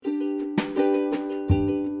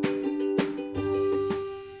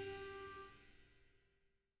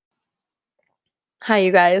Hi,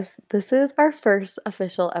 you guys. This is our first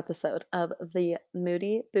official episode of the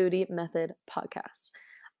Moody Booty Method podcast.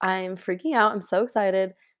 I'm freaking out. I'm so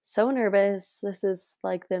excited, so nervous. This is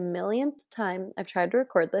like the millionth time I've tried to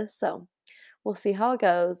record this, so we'll see how it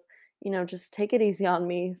goes. Just take it easy on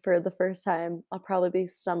me for the first time. I'll probably be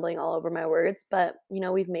stumbling all over my words, but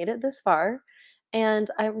we've made it this far, and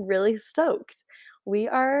I'm really stoked. We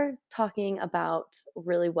are talking about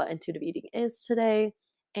really what intuitive eating is today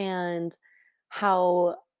and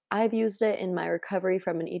how I've used it in my recovery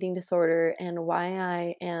from an eating disorder and why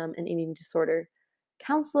I am an eating disorder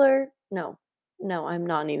counselor. No, no, I'm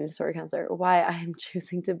not an eating disorder counselor. Why I am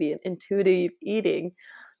choosing to be an intuitive eating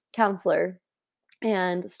counselor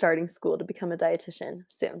and starting school to become a dietitian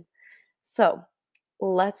soon. So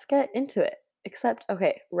let's get into it. Except,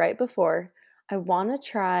 okay, right before, I want to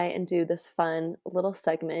try and do this fun little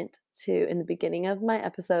segment in the beginning of my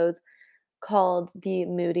episodes called the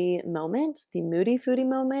Moody Moment, the Moody Foodie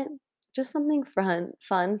Moment. Just something fun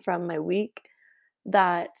from my week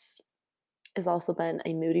that has also been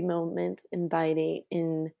a moody moment, including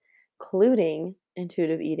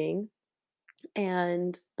intuitive eating,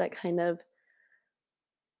 and that kind of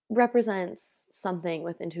represents something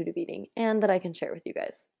with intuitive eating and that I can share with you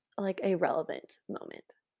guys, like a relevant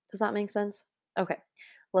moment. Does that make sense? Okay,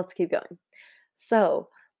 let's keep going. So,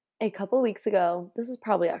 a couple weeks ago, this is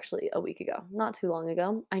probably actually a week ago, not too long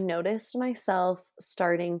ago, I noticed myself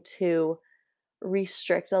starting to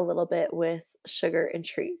restrict a little bit with sugar and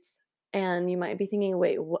treats. And you might be thinking,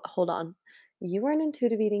 wait, hold on. You were an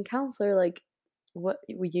intuitive eating counselor. Like, what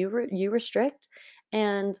you restrict?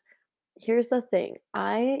 And here's the thing.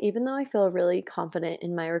 Even though I feel really confident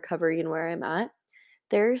in my recovery and where I'm at,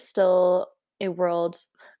 there's still a world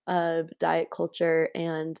of diet culture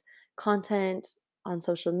and content on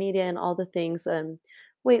social media and all the things and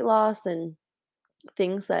weight loss and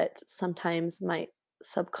things that sometimes might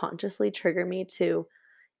subconsciously trigger me to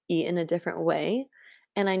eat in a different way.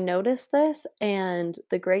 And I noticed this, and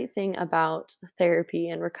the great thing about therapy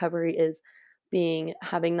and recovery is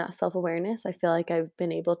having that self-awareness. I feel like I've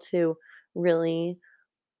been able to really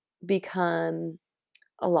become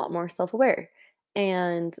a lot more self-aware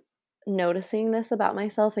and noticing this about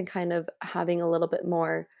myself and kind of having a little bit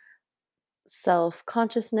more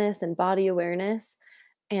self-consciousness and body awareness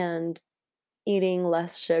and eating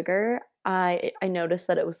less sugar, I noticed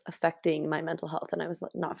that it was affecting my mental health and I was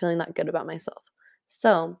like, not feeling that good about myself.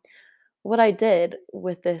 So, what I did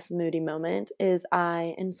with this moody moment is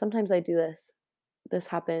and sometimes I do this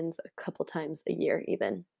happens a couple times a year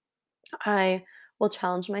even. I will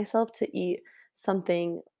challenge myself to eat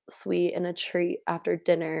something sweet and a treat after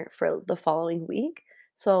dinner for the following week.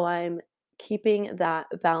 So I'm keeping that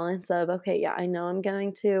balance of, okay, yeah, I know I'm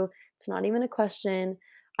going to, it's not even a question.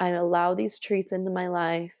 I allow these treats into my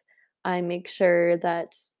life. I make sure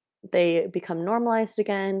that they become normalized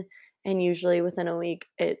again. And usually within a week,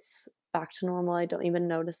 it's back to normal. I don't even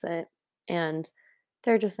notice it. And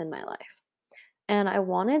they're just in my life. And I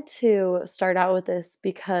wanted to start out with this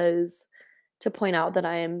because to point out that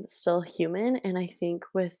I am still human. And I think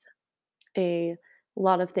with a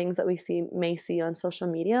lot of things that may see on social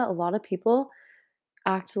media, a lot of people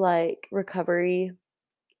act like recovery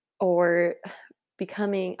or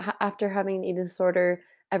after having an eating disorder,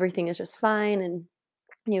 everything is just fine and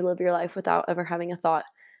you live your life without ever having a thought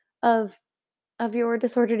of of your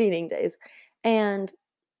disordered eating days. And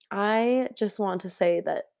I just want to say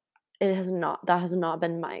that that has not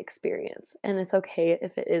been my experience, and it's okay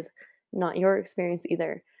if it is not your experience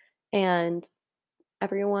either. And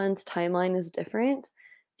everyone's timeline is different,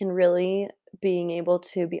 and really being able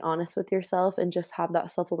to be honest with yourself and just have that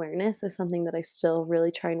self-awareness is something that I still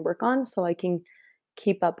really try and work on so I can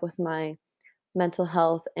keep up with my mental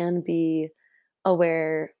health and be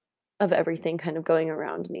aware of everything kind of going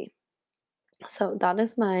around me. So that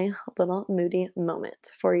is my little moody moment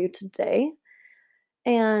for you today.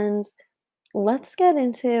 And let's get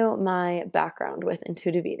into my background with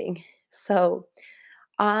intuitive eating. So,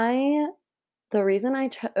 I the reason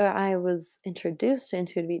I was introduced to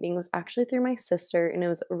intuitive eating was actually through my sister, and it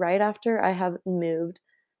was right after I have moved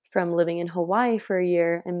from living in Hawaii for a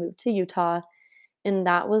year and moved to Utah, and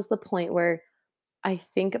that was the point where I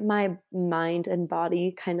think my mind and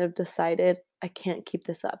body kind of decided I can't keep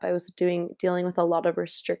this up. I was dealing with a lot of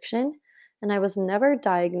restriction, and I was never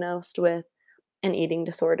diagnosed with an eating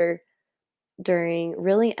disorder during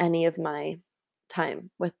really any of my time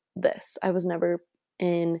with this. I was never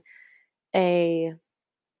in a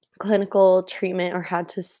clinical treatment or had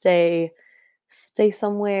to stay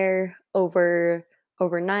somewhere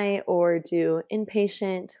overnight or do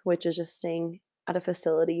inpatient, which is just staying at a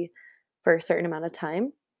facility for a certain amount of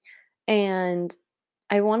time. And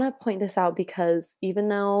I want to point this out because even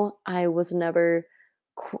though I was never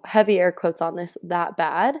heavy air quotes on this that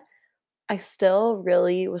bad, I still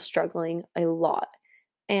really was struggling a lot.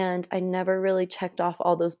 And I never really checked off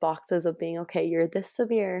all those boxes of being okay, you're this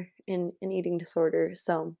severe in an eating disorder.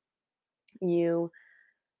 So you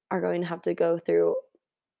are going to have to go through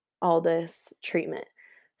all this treatment.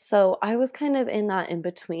 So I was kind of in that in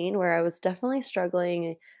between where I was definitely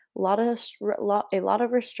struggling, a lot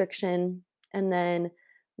of restriction, and then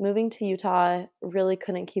moving to Utah really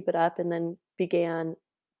couldn't keep it up, and then began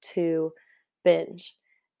to binge,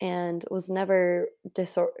 and was never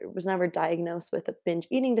diagnosed with a binge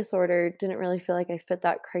eating disorder. Didn't really feel like I fit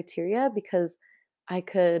that criteria because I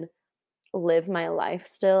could live my life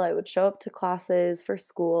still. I would show up to classes for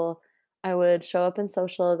school. I would show up in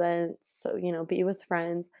social events, so, be with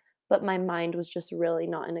friends, but my mind was just really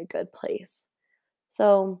not in a good place.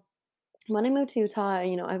 So, when I moved to Utah,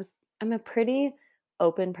 I'm a pretty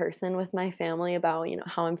open person with my family about,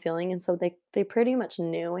 how I'm feeling, and so they pretty much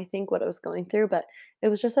knew, I think, what I was going through, but it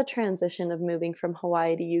was just a transition of moving from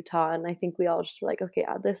Hawaii to Utah, and I think we all just were like, "Okay,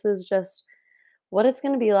 yeah, this is just what it's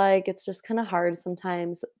going to be like. It's just kind of hard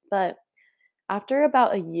sometimes." But after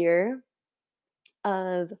about a year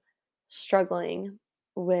of struggling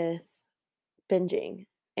with binging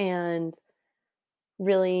and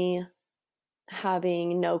really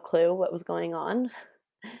having no clue what was going on,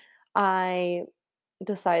 I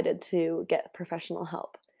decided to get professional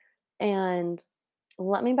help. And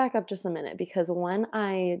let me back up just a minute because when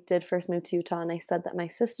I did first move to Utah and I said that my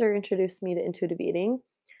sister introduced me to intuitive eating,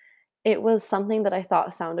 it was something that I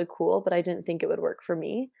thought sounded cool, but I didn't think it would work for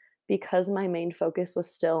me because my main focus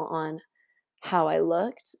was still on how I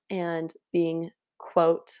looked and being,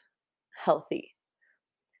 quote, healthy.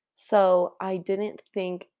 So I didn't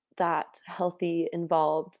think that healthy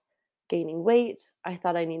involved gaining weight. I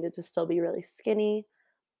thought I needed to still be really skinny.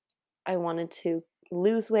 I wanted to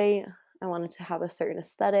lose weight. I wanted to have a certain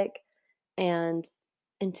aesthetic. And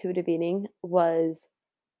intuitive eating was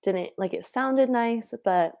didn't like it sounded nice,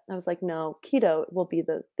 but I was like, no, keto will be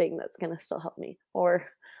the thing that's going to still help me. Or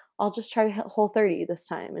I'll just try whole 30 this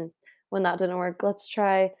time. And when that didn't work, let's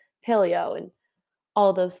try paleo and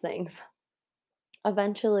all those things.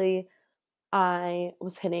 Eventually, I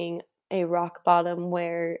was hitting a rock bottom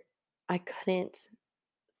where I couldn't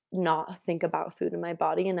not think about food in my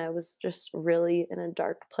body. And I was just really in a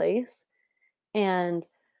dark place. And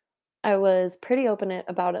I was pretty open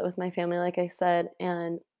about it with my family, like I said.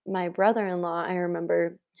 And my brother in law, I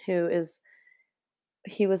remember,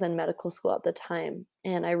 he was in medical school at the time.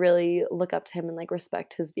 And I really look up to him and like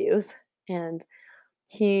respect his views. And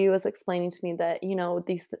he was explaining to me that,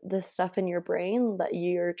 this stuff in your brain that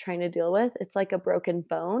you're trying to deal with, it's like a broken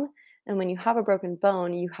bone. And when you have a broken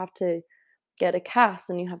bone, you have to get a cast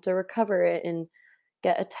and you have to recover it and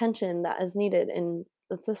get attention that is needed. And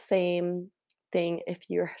it's the same thing if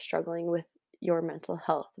you're struggling with your mental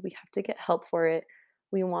health. We have to get help for it.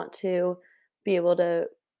 We want to be able to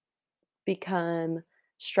become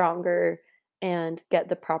stronger and get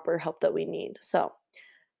the proper help that we need. So,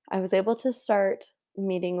 I was able to start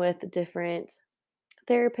meeting with different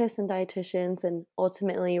therapists and dietitians, and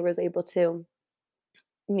ultimately was able to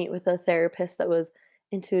meet with a therapist that was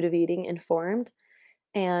intuitive eating informed.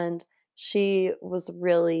 And she was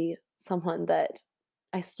really someone that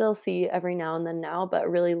I still see every now and then now, but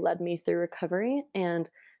really led me through recovery and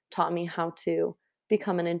taught me how to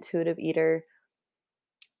become an intuitive eater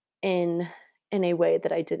in in a way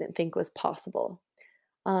that I didn't think was possible.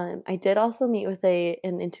 I did also meet with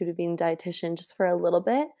an intuitive eating dietitian just for a little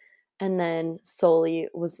bit, and then solely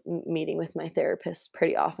was meeting with my therapist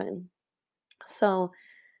pretty often. So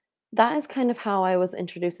that is kind of how I was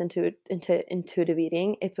introduced into intuitive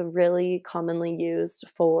eating. It's really commonly used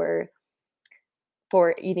for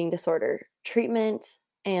eating disorder treatment,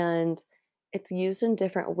 and it's used in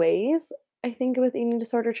different ways. I think with eating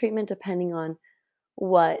disorder treatment, depending on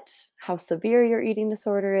how severe your eating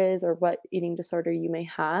disorder is or what eating disorder you may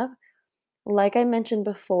have. Like I mentioned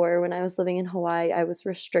before, when I was living in Hawaii, I was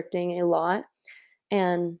restricting a lot,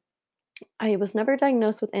 and I was never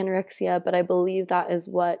diagnosed with anorexia, but I believe that is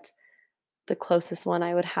what the closest one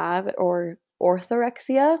I would have, or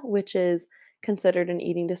orthorexia, which is considered an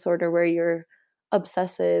eating disorder where you're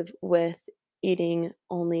obsessive with eating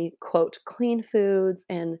only, quote, clean foods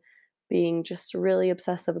and being just really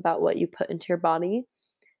obsessive about what you put into your body.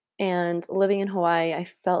 And living in Hawaii, I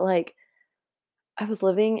felt like I was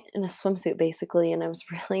living in a swimsuit basically, and I was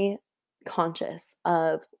really conscious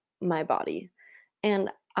of my body. And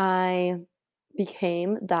I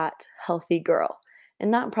became that healthy girl.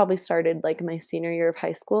 And that probably started like my senior year of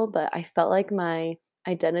high school, but I felt like my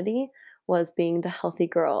identity was being the healthy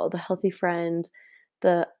girl, the healthy friend,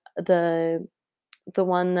 the the the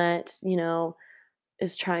one that,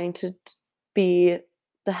 is trying to be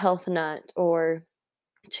the health nut or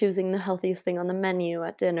choosing the healthiest thing on the menu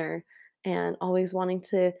at dinner and always wanting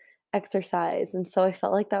to exercise. And so I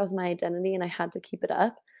felt like that was my identity and I had to keep it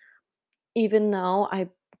up, even though I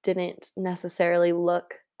didn't necessarily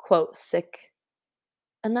look, quote, sick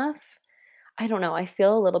enough. I don't know. I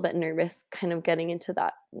feel a little bit nervous kind of getting into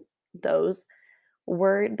those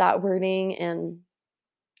that wording and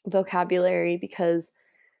vocabulary because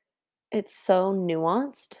it's so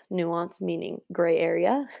nuanced. Nuance meaning gray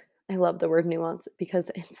area. I love the word nuance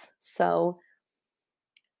because it's so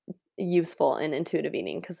useful in intuitive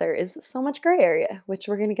eating because there is so much gray area, which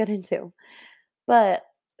we're going to get into. But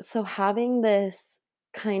so having this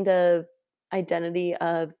kind of identity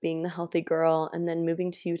of being the healthy girl and then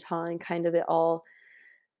moving to Utah and kind of it all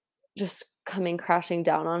just coming crashing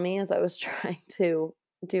down on me as I was trying to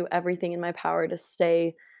do everything in my power to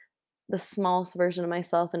stay the smallest version of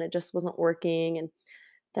myself and it just wasn't working and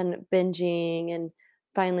then binging and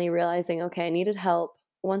finally realizing okay, I needed help.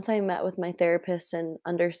 Once I met with my therapist and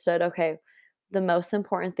understood okay, the most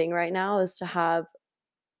important thing right now is to have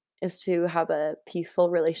a peaceful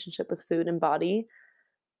relationship with food and body.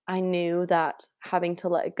 I knew that having to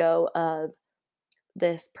let go of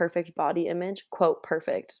this perfect body image, quote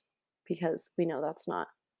perfect, because we know that's not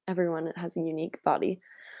everyone has a unique body,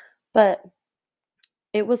 but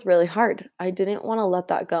it was really hard. I didn't wanna let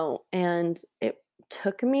that go, and it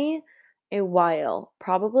took me a while,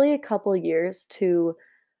 probably a couple years to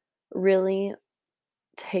really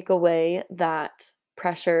take away that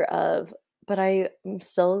pressure of, "But I am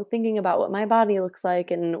still thinking about what my body looks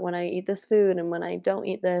like and when I eat this food and when I don't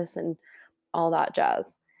eat this," and all that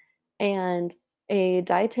jazz. And a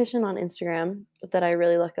dietitian on Instagram that I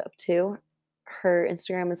really look up to, her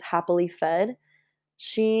Instagram is Happily Fed.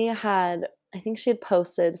 I think she had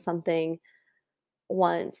posted something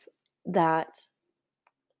once that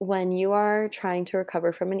when you are trying to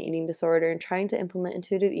recover from an eating disorder and trying to implement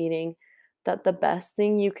intuitive eating, that the best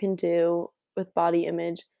thing you can do with body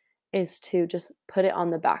image is to just put it on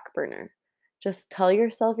the back burner. Just tell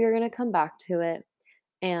yourself you're going to come back to it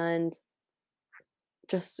and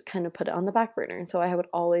just kind of put it on the back burner. And so I would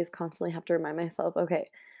always constantly have to remind myself, okay,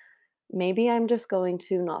 maybe I'm just going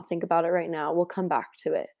to not think about it right now. We'll come back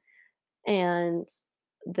to it. And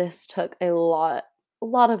this took a lot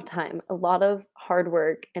of time, a lot of hard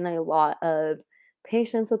work, and a lot of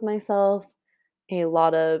patience with myself, a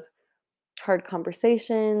lot of hard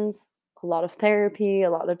conversations, a lot of therapy,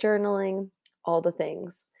 a lot of journaling, all the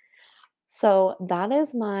things. So that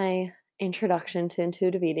is my introduction to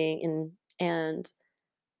intuitive eating and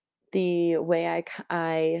the way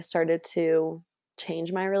I started to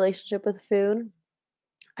change my relationship with food.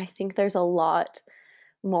 I think there's a lot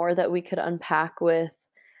more that we could unpack with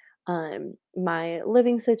my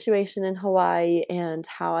living situation in Hawaii and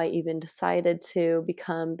how I even decided to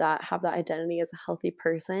have that identity as a healthy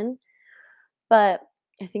person. But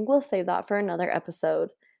I think we'll save that for another episode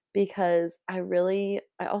because I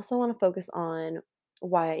also want to focus on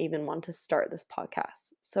why I even want to start this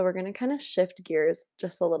podcast. So we're going to kind of shift gears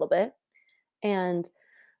just a little bit. And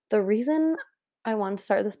the reason I wanted to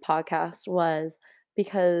start this podcast was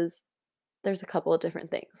because there's a couple of different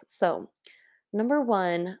things. So, number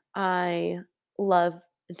one, I love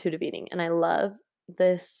intuitive eating and I love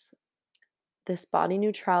this this body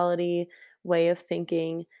neutrality way of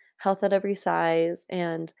thinking, health at every size,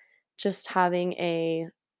 and just having a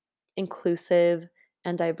inclusive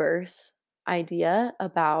and diverse idea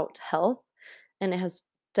about health. And it has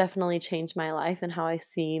definitely changed my life and how I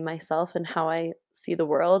see myself and how I see the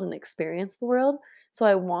world and experience the world. So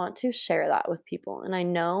I want to share that with people. And I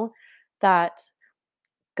know that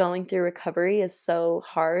going through recovery is so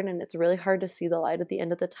hard and it's really hard to see the light at the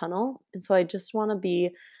end of the tunnel. And so I just want to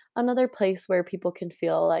be another place where people can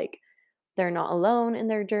feel like they're not alone in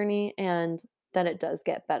their journey and that it does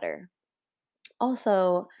get better.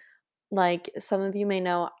 Also, like some of you may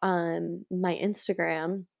know, my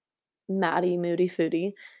Instagram, Maddie Moody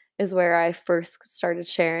Foodie, is where I first started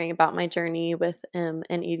sharing about my journey with an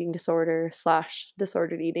eating disorder slash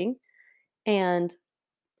disordered eating. And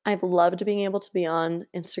I've loved being able to be on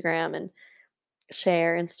Instagram and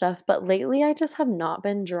share and stuff, but lately I just have not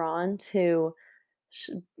been drawn to sh-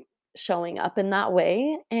 showing up in that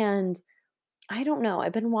way. And I don't know,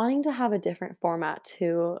 I've been wanting to have a different format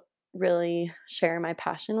to really share my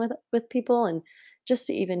passion with people and just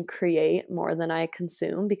to even create more than I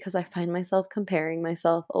consume because I find myself comparing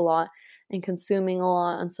myself a lot and consuming a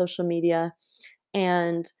lot on social media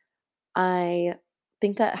and I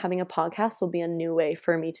think that having a podcast will be a new way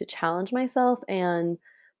for me to challenge myself and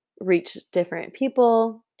reach different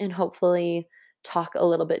people and hopefully talk a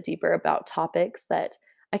little bit deeper about topics that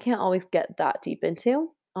I can't always get that deep into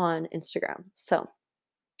on Instagram. So,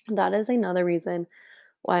 that is another reason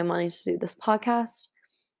why I'm wanting to do this podcast.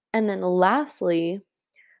 And then lastly,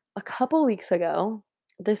 a couple weeks ago,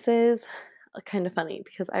 this is kind of funny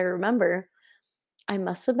because I remember I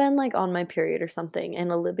must have been like on my period or something,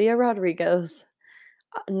 and Olivia Rodrigo's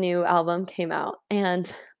new album came out,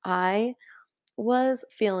 and I was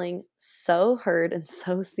feeling so heard and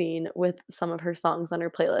so seen with some of her songs on her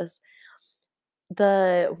playlist.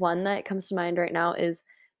 The one that comes to mind right now is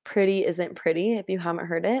Pretty Isn't Pretty, if you haven't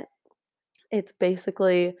heard it. It's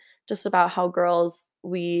basically just about how girls,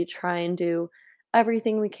 we try and do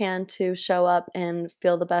everything we can to show up and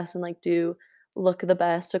feel the best and like do look the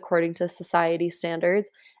best according to society standards.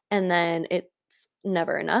 And then it's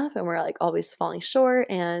never enough. And we're like always falling short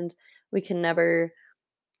and we can never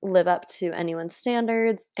live up to anyone's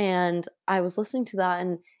standards. And I was listening to that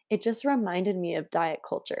and it just reminded me of diet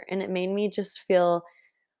culture. And it made me just feel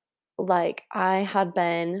like I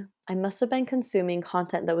must have been consuming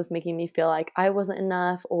content that was making me feel like I wasn't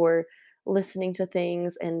enough or listening to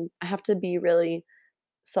things, and I have to be really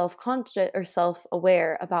self-conscious or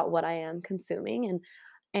self-aware about what I am consuming,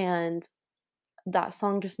 and that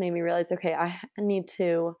song just made me realize, okay, need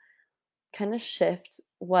to kind of shift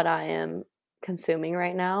what I am consuming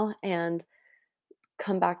right now and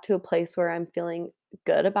come back to a place where I'm feeling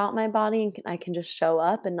good about my body and I can just show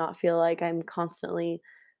up and not feel like I'm constantly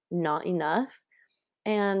not enough.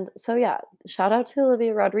 And so, yeah, shout out to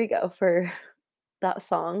Olivia Rodrigo for that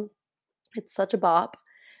song. It's such a bop.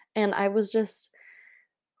 And I was just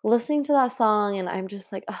listening to that song, and I'm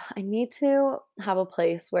just like, "Ugh, I need to have a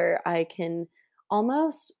place where I can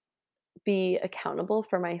almost be accountable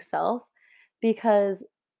for myself because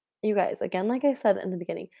you guys, again, like I said in the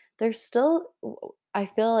beginning, there's still, I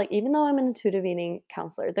feel like even though I'm an intuitive eating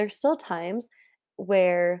counselor, there's still times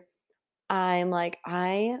where I'm like,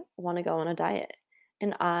 I want to go on a diet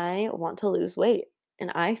and I want to lose weight.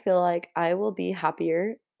 And I feel like I will be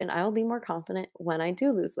happier and I will be more confident when I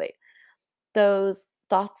do lose weight. Those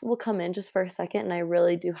thoughts will come in just for a second. And I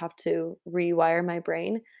really do have to rewire my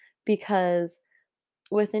brain because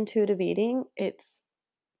with intuitive eating, it's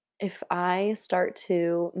if I start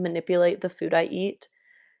to manipulate the food I eat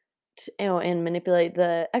and manipulate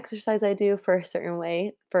the exercise I do for a certain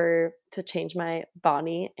way for to change my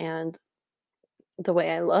body and the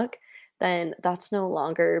way I look, then that's no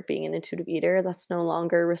longer being an intuitive eater. That's no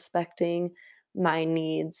longer respecting my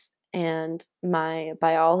needs and my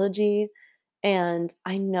biology. And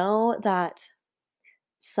I know that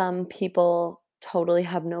some people totally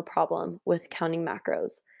have no problem with counting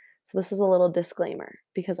macros. So, this is a little disclaimer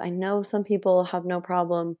because I know some people have no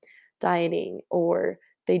problem dieting or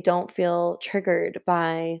they don't feel triggered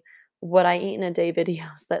by what I eat in a day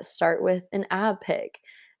videos that start with an ab pic.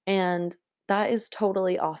 And that is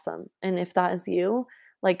totally awesome. And if that is you,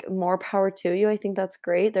 like more power to you. I think that's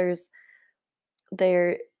great.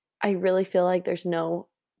 There I really feel like there's no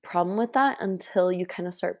problem with that until you kind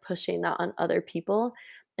of start pushing that on other people.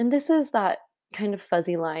 And this is that kind of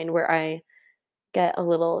fuzzy line where I get a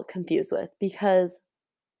little confused with because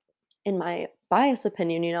in my biased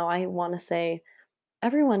opinion, I want to say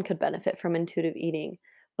everyone could benefit from intuitive eating.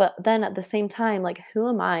 But then at the same time, like who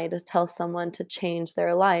am I to tell someone to change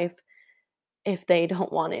their life if they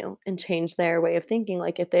don't want to and change their way of thinking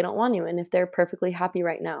like if they don't want to and if they're perfectly happy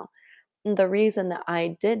right now. The reason that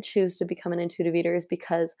I did choose to become an intuitive eater is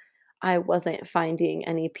because I wasn't finding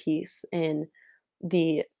any peace in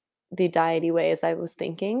the the diety ways I was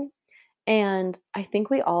thinking. And I think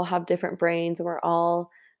we all have different brains and we're all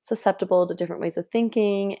susceptible to different ways of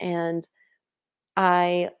thinking. And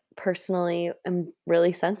I personally am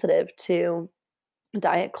really sensitive to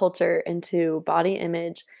diet culture and to body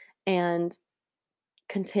image and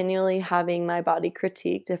continually having my body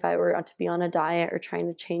critiqued if I were to be on a diet or trying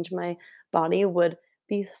to change my body would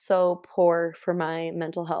be so poor for my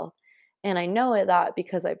mental health. And I know that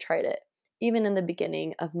because I've tried it. Even in the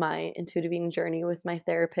beginning of my intuitive eating journey with my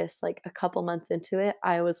therapist, like a couple months into it,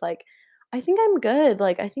 I was like, I think I'm good.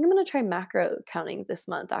 Like, I think I'm going to try macro counting this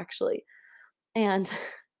month, actually. And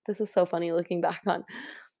this is so funny looking back on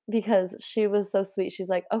because she was so sweet. She's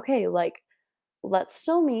like, okay, like, let's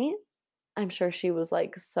still meet. I'm sure she was,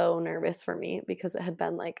 like, so nervous for me because it had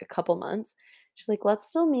been, like, a couple months. She's like, "Let's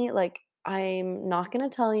still meet, like, I'm not gonna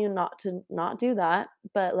tell you not to not do that,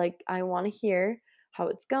 but, like, I wanna hear how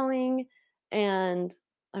it's going," and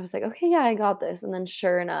I was like, "Okay, yeah, I got this," and then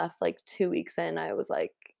sure enough, like, 2 weeks in, I was,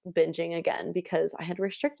 like, binging again because I had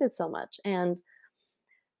restricted so much, and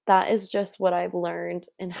that is just what I've learned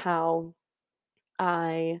and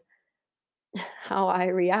I how I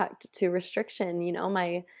react to restriction.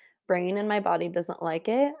 My brain and my body doesn't like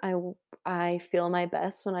it. I feel my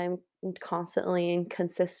best when I'm constantly and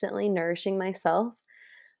consistently nourishing myself.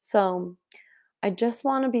 So, I just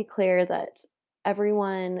want to be clear that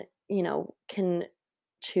everyone, can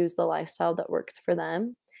choose the lifestyle that works for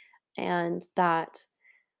them, and that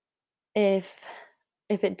if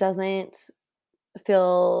it doesn't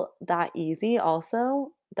feel that easy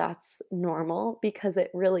also, that's normal because it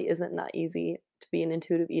really isn't that easy to be an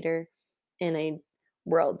intuitive eater in a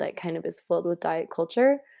world that kind of is filled with diet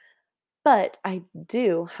culture. But I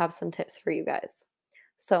do have some tips for you guys.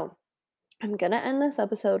 So, I'm going to end this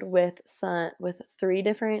episode with three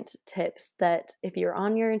different tips that if you're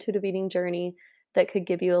on your intuitive eating journey that could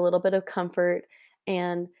give you a little bit of comfort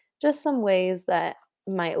and just some ways that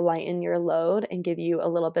might lighten your load and give you a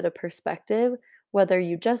little bit of perspective whether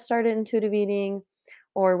you just started intuitive eating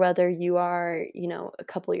or whether you are, a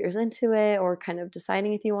couple years into it or kind of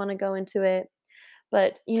deciding if you want to go into it.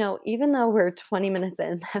 But, even though we're 20 minutes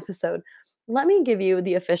in the episode, let me give you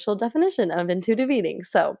the official definition of intuitive eating.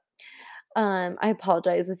 So, I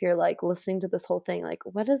apologize if you're like listening to this whole thing, like,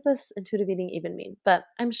 what does this intuitive eating even mean? But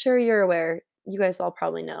I'm sure you're aware, you guys all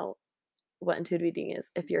probably know what intuitive eating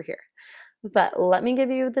is if you're here. But let me give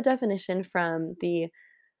you the definition from the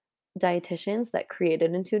dietitians that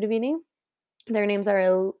created intuitive eating. Their names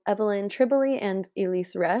are Evelyn Tribole and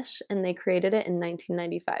Elise Resch, and they created it in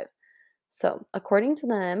 1995. So, according to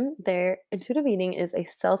them, their intuitive eating is a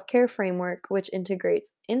self care framework which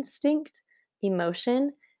integrates instinct,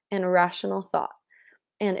 emotion, and rational thought,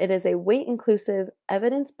 and it is a weight inclusive,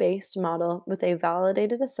 evidence based model with a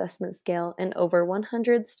validated assessment scale and over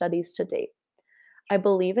 100 studies to date. I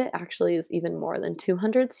believe it actually is even more than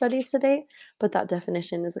 200 studies to date, but that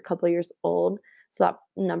definition is a couple years old, so that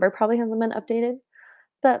number probably hasn't been updated.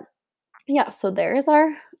 But yeah, so there is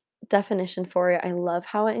our definition for it. I love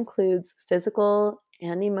how it includes physical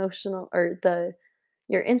and emotional, or the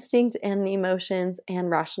your instinct and emotions and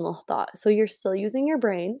rational thought. So you're still using your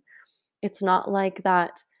brain. It's not like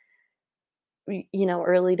that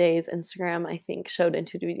early days Instagram, I think, showed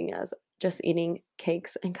intuitive eating as just eating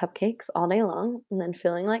cakes and cupcakes all day long and then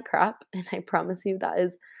feeling like crap. And I promise you that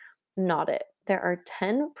is not it. There are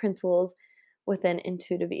 10 principles within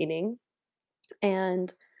intuitive eating,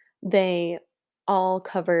 and they all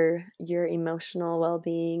cover your emotional well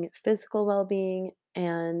being, physical well being,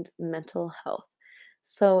 and mental health.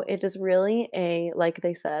 So it is really like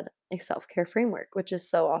they said, a self care framework, which is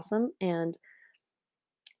so awesome. And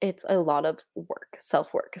it's a lot of work,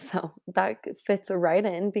 self-work. So that fits right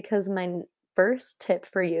in because my first tip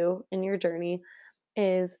for you in your journey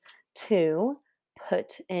is to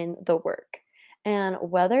put in the work. And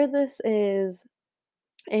whether this is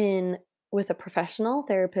in with a professional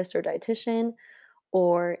therapist or dietitian,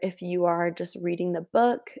 or if you are just reading the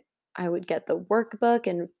book, I would get the workbook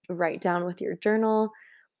and write down with your journal.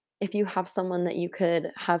 If you have someone that you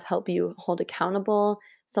could have help you hold accountable,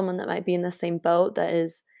 someone that might be in the same boat that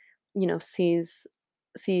is,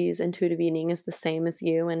 sees intuitive eating as the same as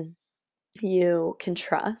you and you can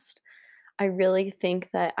trust. I really think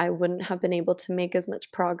that I wouldn't have been able to make as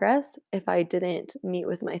much progress if I didn't meet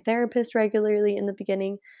with my therapist regularly in the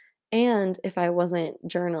beginning and if I wasn't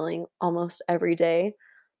journaling almost every day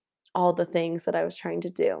all the things that I was trying to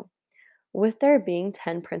do. With there being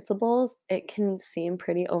 10 principles, it can seem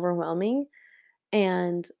pretty overwhelming.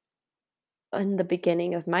 And in the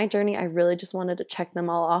beginning of my journey, I really just wanted to check them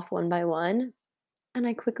all off one by one. And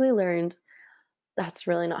I quickly learned that's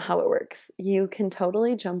really not how it works. You can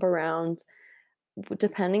totally jump around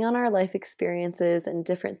depending on our life experiences and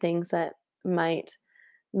different things that might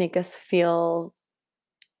make us feel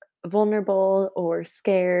vulnerable or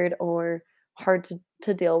scared or hard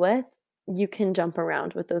to deal with. You can jump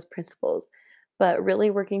around with those principles, but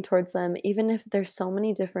really working towards them, even if there's so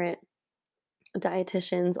many different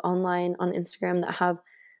dietitians online on Instagram that have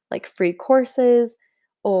like free courses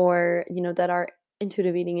or, that are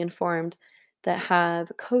intuitive eating informed that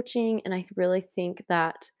have coaching. And I really think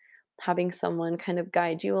that having someone kind of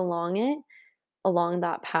guide you along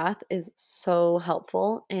that path is so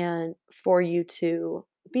helpful and for you to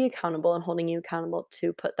be accountable and holding you accountable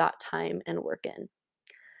to put that time and work in.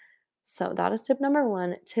 So that is tip number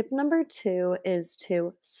one. Tip number two is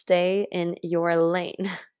to stay in your lane.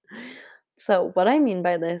 So, what I mean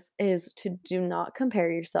by this is to do not compare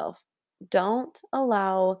yourself. Don't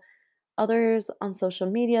allow others on social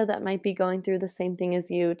media that might be going through the same thing as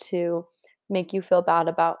you to make you feel bad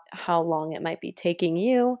about how long it might be taking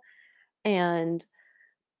you. And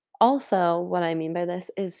Also, what I mean by this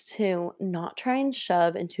is to not try and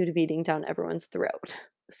shove intuitive eating down everyone's throat.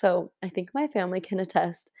 So, I think my family can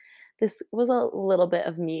attest this was a little bit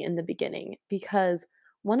of me in the beginning because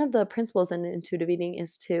one of the principles in intuitive eating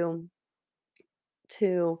is to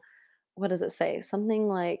what does it say? Something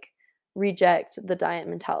like reject the diet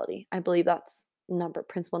mentality. I believe that's number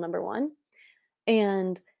principle number 1.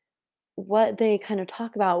 And what they kind of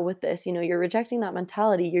talk about with this, you're rejecting that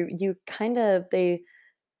mentality. You kind of they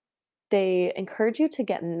encourage you to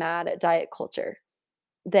get mad at diet culture.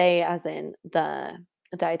 They, as in the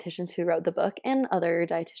dietitians who wrote the book and other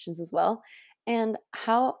dietitians as well. And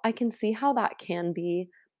how I can see how that can be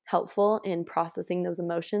helpful in processing those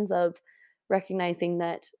emotions of recognizing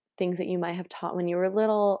that things that you might have taught when you were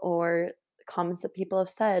little or comments that people have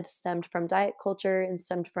said stemmed from diet culture and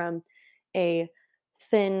stemmed from a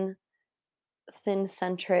thin, thin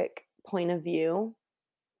centric point of view,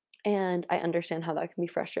 and I understand how that can be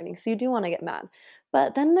frustrating. So you do want to get mad.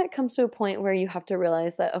 But then there comes to a point where you have to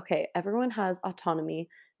realize that, okay, everyone has autonomy,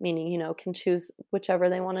 meaning, can choose whichever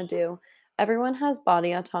they want to do. Everyone has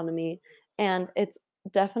body autonomy, and it's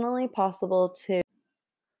definitely possible to.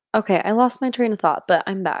 Okay, I lost my train of thought, but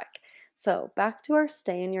I'm back. So back to our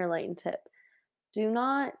stay in your lane tip. Do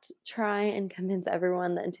not try and convince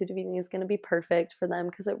everyone that intuitive eating is going to be perfect for them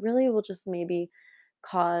because it really will just maybe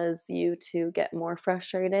cause you to get more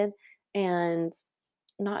frustrated. And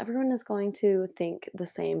not everyone is going to think the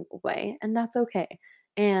same way, and that's okay.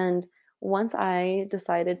 And once I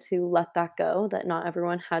decided to let that go, that not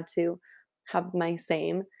everyone had to have my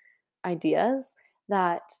same ideas,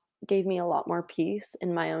 that gave me a lot more peace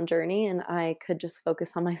in my own journey, and I could just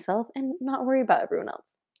focus on myself and not worry about everyone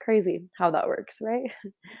else. Crazy how that works, right?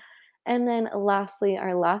 And then lastly,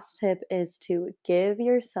 our last tip is to give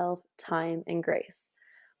yourself time and grace.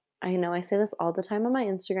 I know I say this all the time on my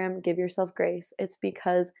Instagram, give yourself grace. It's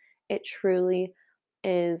because it truly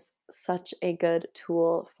is such a good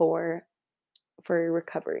tool for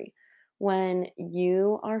recovery. When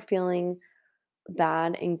you are feeling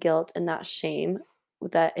bad and guilt and that shame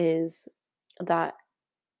that is that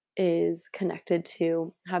is connected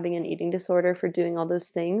to having an eating disorder for doing all those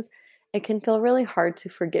things, it can feel really hard to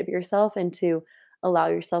forgive yourself and to allow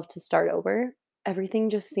yourself to start over. Everything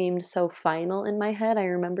just seemed so final in my head. I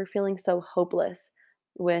remember feeling so hopeless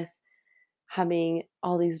with having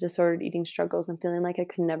all these disordered eating struggles and feeling like I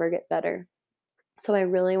could never get better. So I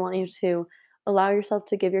really want you to allow yourself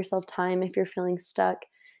to give yourself time if you're feeling stuck,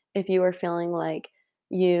 if you are feeling like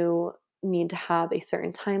you need to have a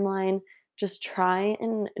certain timeline, just try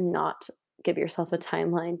and not give yourself a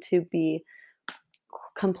timeline to be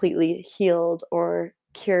completely healed or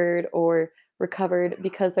cured or recovered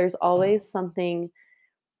because there's always something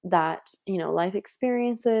that, life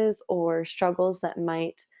experiences or struggles that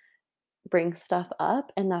might bring stuff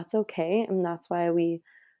up, and that's okay. And that's why we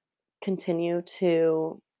continue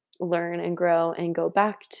to learn and grow and go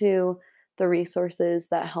back to the resources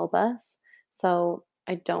that help us. So,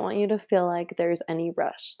 I don't want you to feel like there's any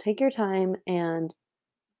rush. Take your time and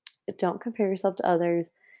don't compare yourself to others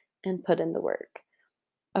and put in the work.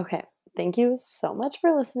 Okay. Thank you so much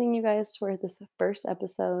for listening, you guys, to this first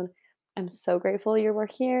episode. I'm so grateful you were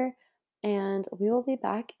here, and we will be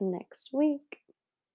back next week.